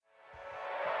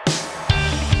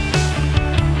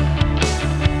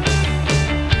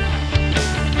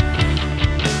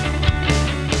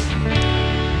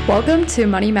Welcome to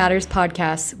Money Matters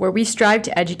Podcast, where we strive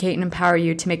to educate and empower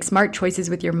you to make smart choices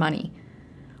with your money.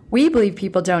 We believe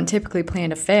people don't typically plan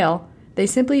to fail, they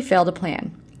simply fail to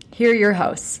plan. Here are your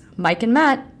hosts, Mike and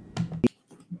Matt.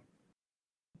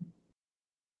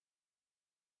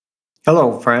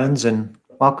 Hello, friends, and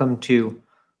welcome to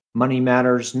Money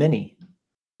Matters Mini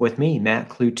with me, Matt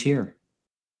Cloutier.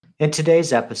 In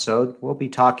today's episode, we'll be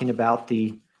talking about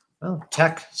the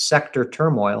tech sector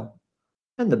turmoil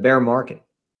and the bear market.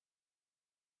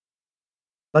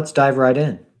 Let's dive right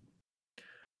in.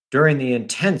 During the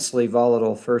intensely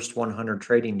volatile first 100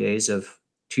 trading days of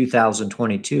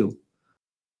 2022,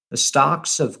 the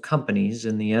stocks of companies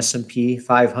in the S&P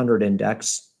 500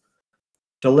 index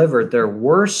delivered their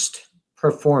worst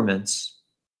performance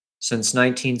since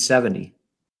 1970.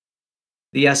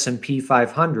 The S&P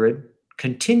 500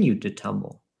 continued to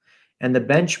tumble, and the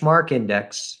benchmark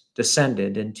index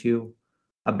descended into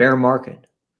a bear market,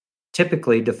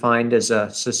 typically defined as a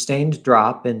sustained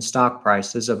drop in stock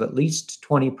prices of at least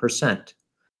 20%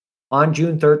 on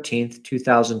June 13th,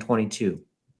 2022.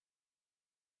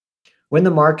 When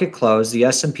the market closed, the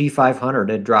S&P 500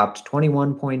 had dropped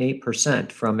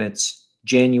 21.8% from its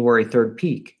January 3rd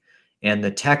peak, and the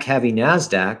tech-heavy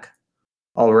NASDAQ,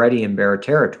 already in bear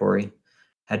territory,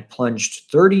 had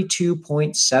plunged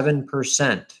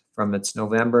 32.7% from its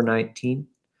November 19,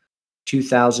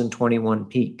 2021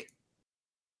 peak.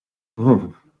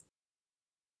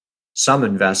 Some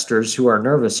investors who are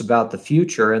nervous about the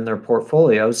future in their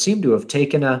portfolios seem to have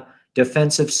taken a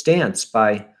defensive stance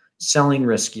by selling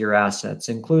riskier assets,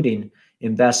 including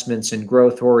investments in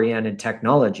growth-oriented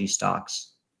technology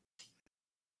stocks.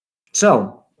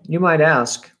 So, you might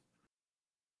ask,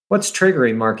 what's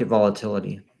triggering market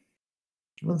volatility?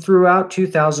 Well, throughout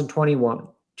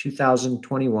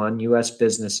 2021, U.S.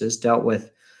 businesses dealt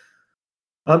with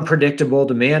unpredictable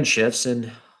demand shifts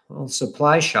and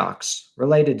supply shocks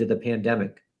related to the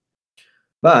pandemic.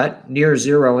 But near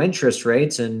zero interest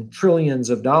rates and trillions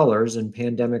of dollars in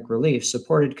pandemic relief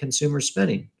supported consumer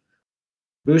spending,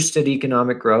 boosted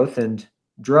economic growth, and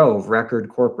drove record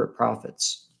corporate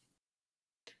profits.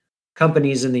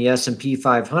 Companies in the S&P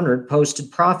 500 posted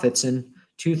profits in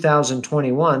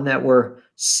 2021 that were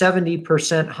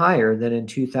 70% higher than in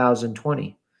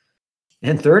 2020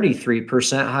 and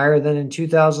 33% higher than in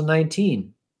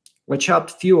 2019, which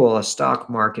helped fuel a stock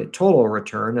market total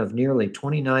return of nearly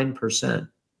 29%.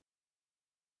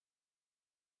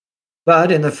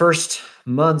 But in the first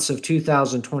months of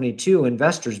 2022,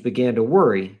 investors began to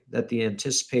worry that the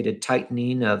anticipated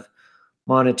tightening of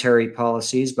monetary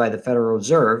policies by the Federal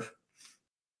Reserve,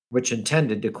 which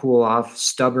intended to cool off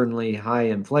stubbornly high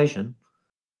inflation,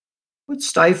 would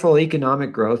stifle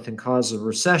economic growth and cause a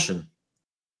recession.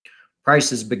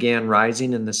 Prices began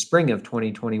rising in the spring of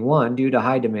 2021 due to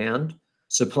high demand,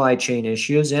 supply chain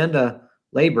issues, and a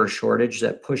labor shortage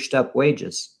that pushed up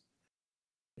wages.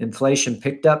 Inflation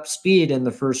picked up speed in the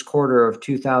first quarter of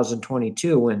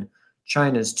 2022 when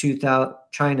China's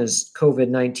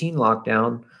COVID-19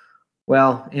 lockdown,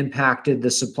 impacted the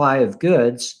supply of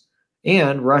goods,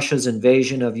 and Russia's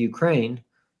invasion of Ukraine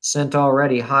sent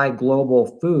already high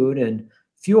global food and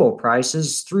fuel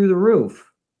prices through the roof.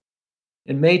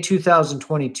 In May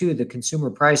 2022, the Consumer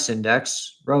Price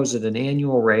Index rose at an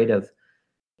annual rate of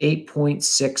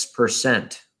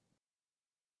 8.6%.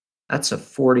 That's a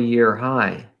 40-year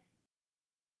high.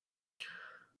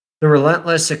 The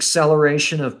relentless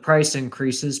acceleration of price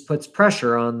increases puts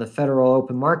pressure on the Federal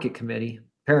Open Market Committee,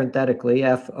 parenthetically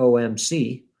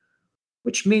FOMC,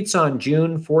 which meets on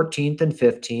June 14th and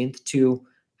 15th to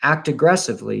act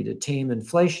aggressively to tame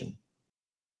inflation.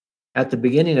 At the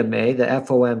beginning of May, the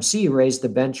FOMC raised the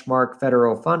benchmark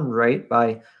federal fund rate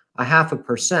by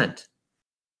 0.5%,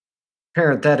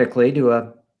 parenthetically to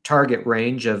a target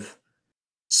range of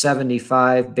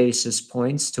 75 basis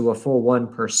points to a full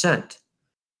 1%.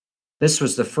 This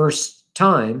was the first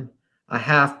time a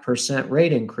 0.5%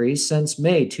 rate increase since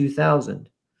May 2000,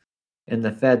 and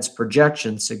the Fed's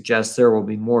projections suggest there will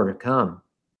be more to come.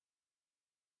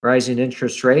 Rising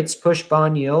interest rates push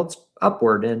bond yields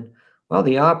upward, and while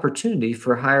the opportunity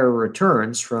for higher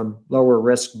returns from lower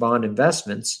risk bond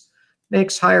investments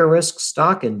makes higher risk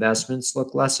stock investments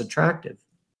look less attractive.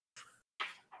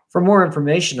 For more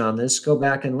information on this, go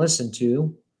back and listen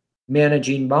to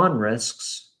Managing Bond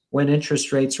Risks When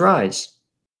Interest Rates Rise.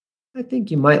 I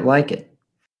think you might like it.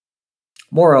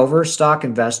 Moreover, stock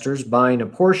investors buying a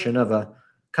portion of a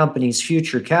company's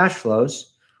future cash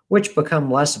flows, which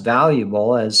become less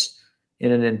valuable as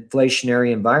in an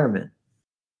inflationary environment.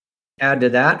 Add to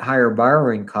that, higher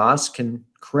borrowing costs can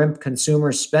crimp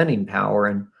consumer spending power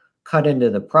and cut into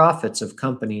the profits of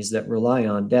companies that rely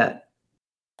on debt.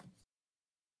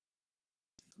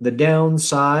 The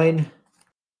downside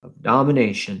of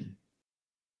domination.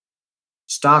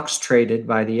 Stocks traded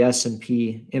by the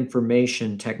S&P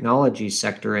Information Technology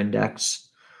Sector Index,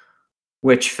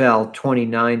 which fell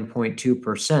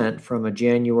 29.2% from a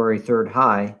January 3rd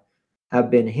high, have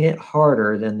been hit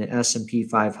harder than the S&P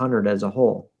 500 as a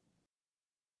whole.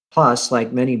 Plus,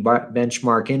 like many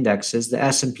benchmark indexes, the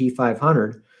S&P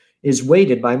 500 is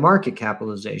weighted by market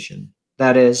capitalization,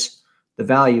 that is, the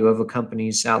value of a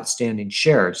company's outstanding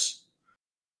shares.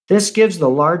 This gives the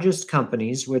largest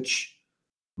companies,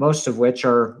 most of which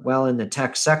are well in the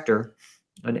tech sector,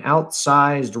 an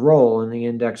outsized role in the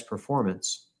index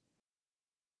performance.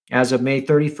 As of May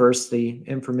 31st, the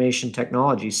information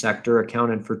technology sector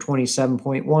accounted for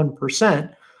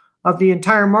 27.1% of the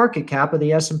entire market cap of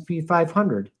the S&P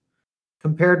 500,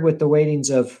 compared with the weightings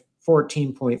of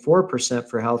 14.4%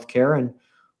 for healthcare and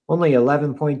only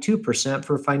 11.2%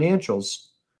 for financials,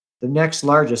 the next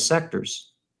largest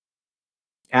sectors.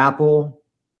 Apple,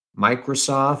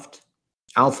 Microsoft,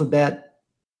 Alphabet,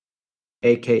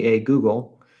 aka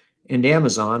Google, and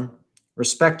Amazon,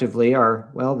 respectively, are,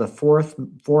 the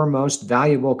four most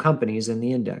valuable companies in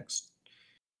the index.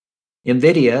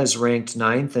 NVIDIA is ranked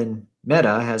 9th and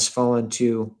Meta has fallen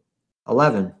to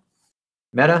 11.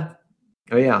 Meta?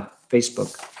 Oh yeah,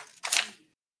 Facebook.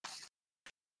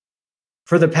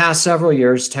 For the past several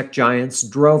years, tech giants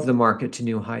drove the market to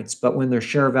new heights, but when their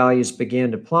share values began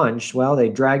to plunge, they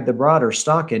dragged the broader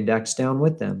stock index down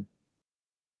with them.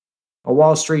 A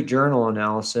Wall Street Journal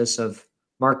analysis of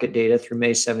market data through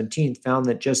May 17th found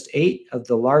that just 8 of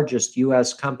the largest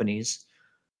U.S. companies,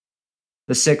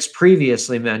 the 6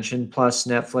 previously mentioned, plus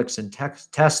Netflix and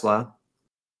Tesla,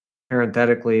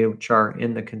 parenthetically, which are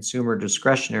in the consumer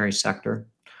discretionary sector,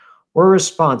 were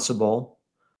responsible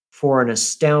for an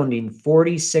astounding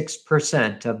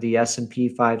 46% of the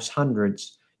S&P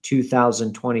 500's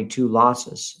 2022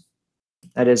 losses.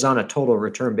 That is on a total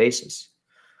return basis.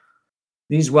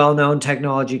 These well-known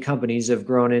technology companies have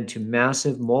grown into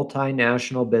massive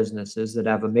multinational businesses that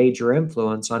have a major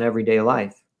influence on everyday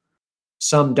life.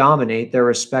 Some dominate their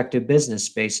respective business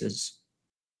spaces.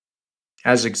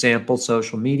 As example,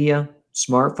 social media,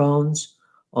 smartphones,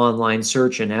 online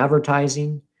search and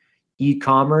advertising,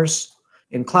 e-commerce,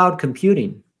 and cloud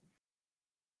computing.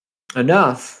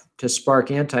 Enough to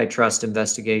spark antitrust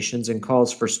investigations and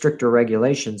calls for stricter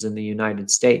regulations in the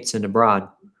United States and abroad.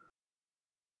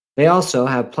 They also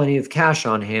have plenty of cash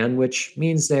on hand, which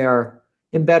means they are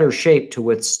in better shape to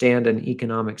withstand an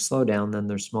economic slowdown than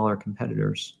their smaller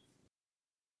competitors.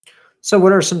 So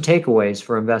what are some takeaways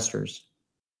for investors?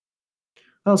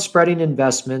 Spreading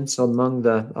investments among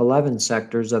the 11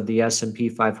 sectors of the S&P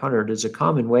 500 is a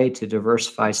common way to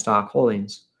diversify stock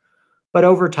holdings. But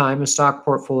over time, a stock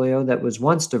portfolio that was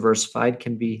once diversified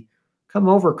can become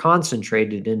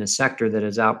over-concentrated in a sector that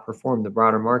has outperformed the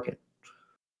broader market.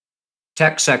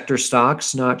 Tech sector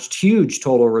stocks notched huge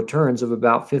total returns of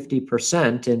about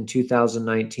 50% in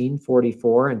 2019,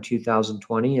 44% in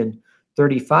 2020, and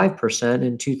 35%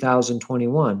 in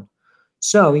 2021.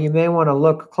 So you may want to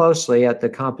look closely at the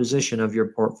composition of your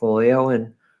portfolio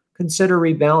and consider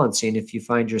rebalancing if you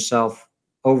find yourself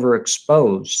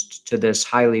overexposed to this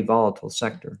highly volatile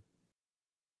sector.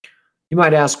 You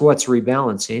might ask, what's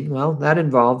rebalancing? That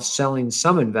involves selling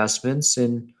some investments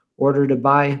in order to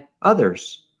buy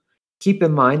others. Keep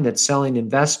in mind that selling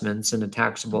investments in a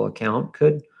taxable account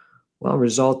could,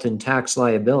 result in tax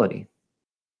liability.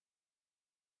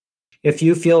 If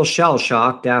you feel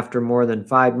shell-shocked after more than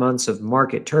 5 months of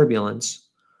market turbulence,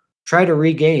 try to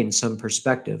regain some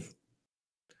perspective.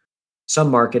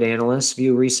 Some market analysts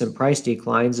view recent price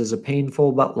declines as a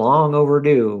painful but long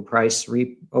overdue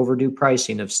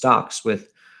pricing of stocks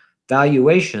with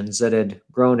valuations that had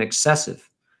grown excessive,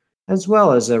 as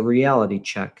well as a reality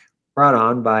check brought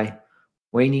on by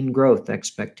waning growth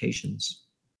expectations.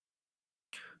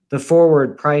 The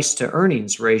forward price to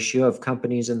earnings ratio of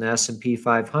companies in the S&P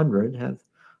 500 have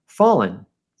fallen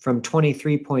from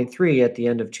 23.3 at the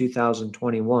end of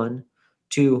 2021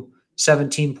 to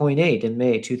 17.8 in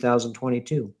May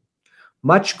 2022,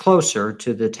 much closer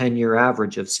to the 10-year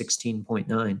average of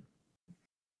 16.9.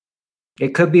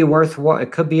 It could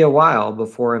be a while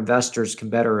before investors can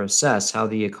better assess how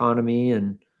the economy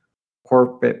and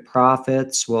corporate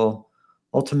profits will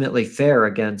ultimately fare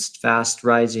against fast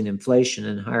rising inflation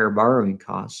and higher borrowing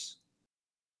costs.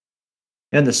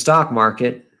 And the stock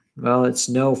market, it's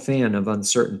no fan of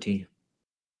uncertainty.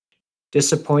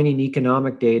 Disappointing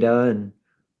economic data and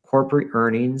corporate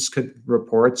earnings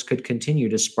reports could continue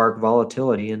to spark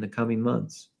volatility in the coming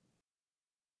months.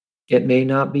 It may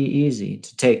not be easy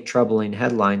to take troubling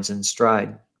headlines in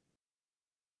stride,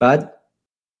 but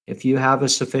If you have a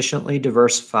sufficiently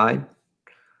diversified,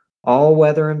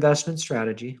 all-weather investment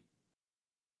strategy,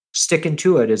 sticking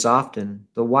to it is often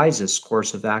the wisest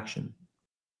course of action.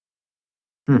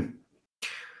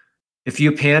 If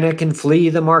you panic and flee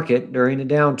the market during a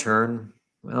downturn,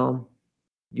 well,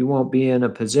 you won't be in a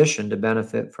position to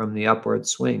benefit from the upward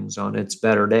swings on its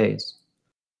better days.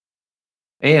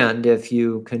 And if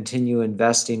you continue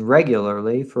investing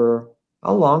regularly for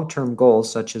a long-term goal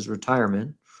such as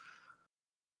retirement,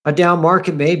 a down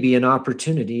market may be an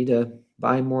opportunity to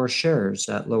buy more shares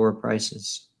at lower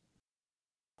prices.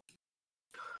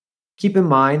 Keep in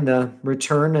mind the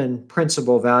return and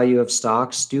principal value of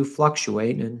stocks do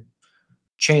fluctuate and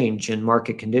change in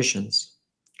market conditions.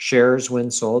 Shares, when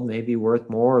sold, may be worth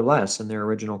more or less than their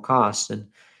original cost, and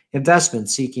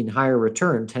investments seeking higher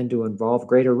return tend to involve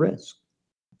greater risk.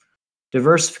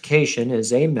 Diversification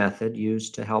is a method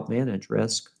used to help manage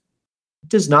risk. It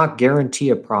does not guarantee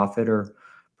a profit or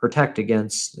protect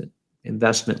against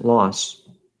investment loss.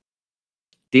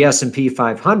 The S&P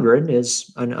 500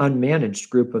 is an unmanaged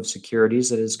group of securities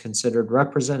that is considered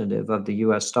representative of the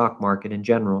U.S. stock market in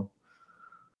general.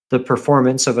 The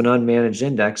performance of an unmanaged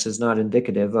index is not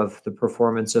indicative of the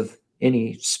performance of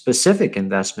any specific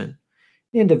investment.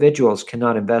 Individuals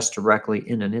cannot invest directly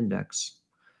in an index.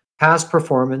 Past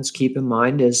performance, keep in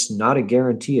mind, is not a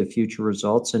guarantee of future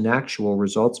results, and actual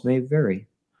results may vary.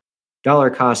 Dollar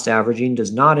cost averaging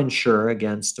does not insure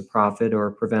against a profit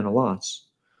or prevent a loss.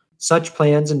 Such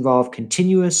plans involve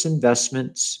continuous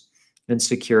investments in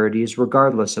securities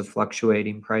regardless of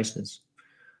fluctuating prices.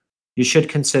 You should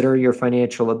consider your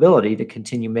financial ability to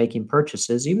continue making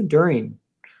purchases even during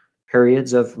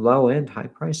periods of low and high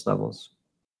price levels.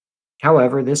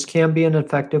 However, this can be an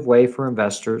effective way for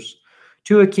investors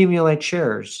to accumulate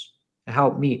shares to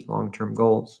help meet long-term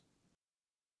goals.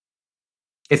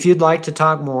 If you'd like to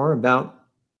talk more about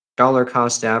dollar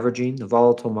cost averaging, the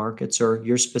volatile markets, or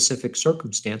your specific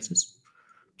circumstances,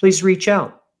 please reach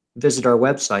out. Visit our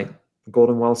website,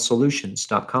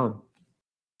 goldenwealthsolutions.com.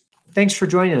 Thanks for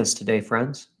joining us today,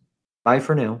 friends. Bye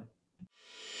for now.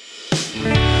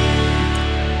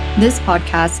 This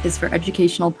podcast is for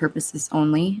educational purposes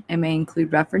only and may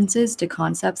include references to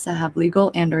concepts that have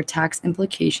legal and/or tax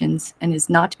implications and is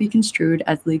not to be construed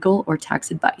as legal or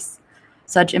tax advice.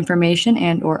 Such information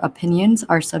and/or opinions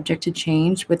are subject to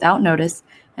change without notice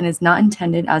and is not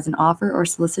intended as an offer or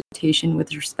solicitation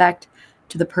with respect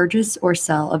to the purchase or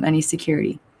sale of any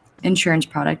security, insurance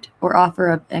product, or offer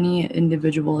of any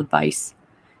individual advice.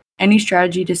 Any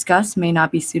strategy discussed may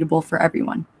not be suitable for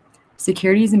everyone.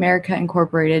 Securities America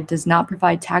Incorporated does not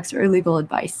provide tax or legal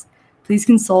advice. Please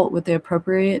consult with the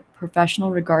appropriate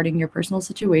professional regarding your personal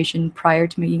situation prior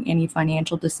to making any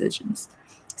financial decisions.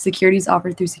 Securities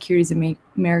offered through Securities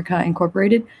America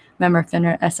Incorporated, member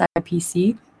FINRA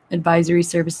SIPC. Advisory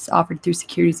services offered through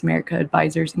Securities America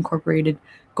Advisors Incorporated,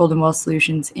 Golden Wealth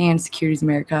Solutions, and Securities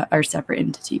America are separate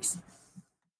entities.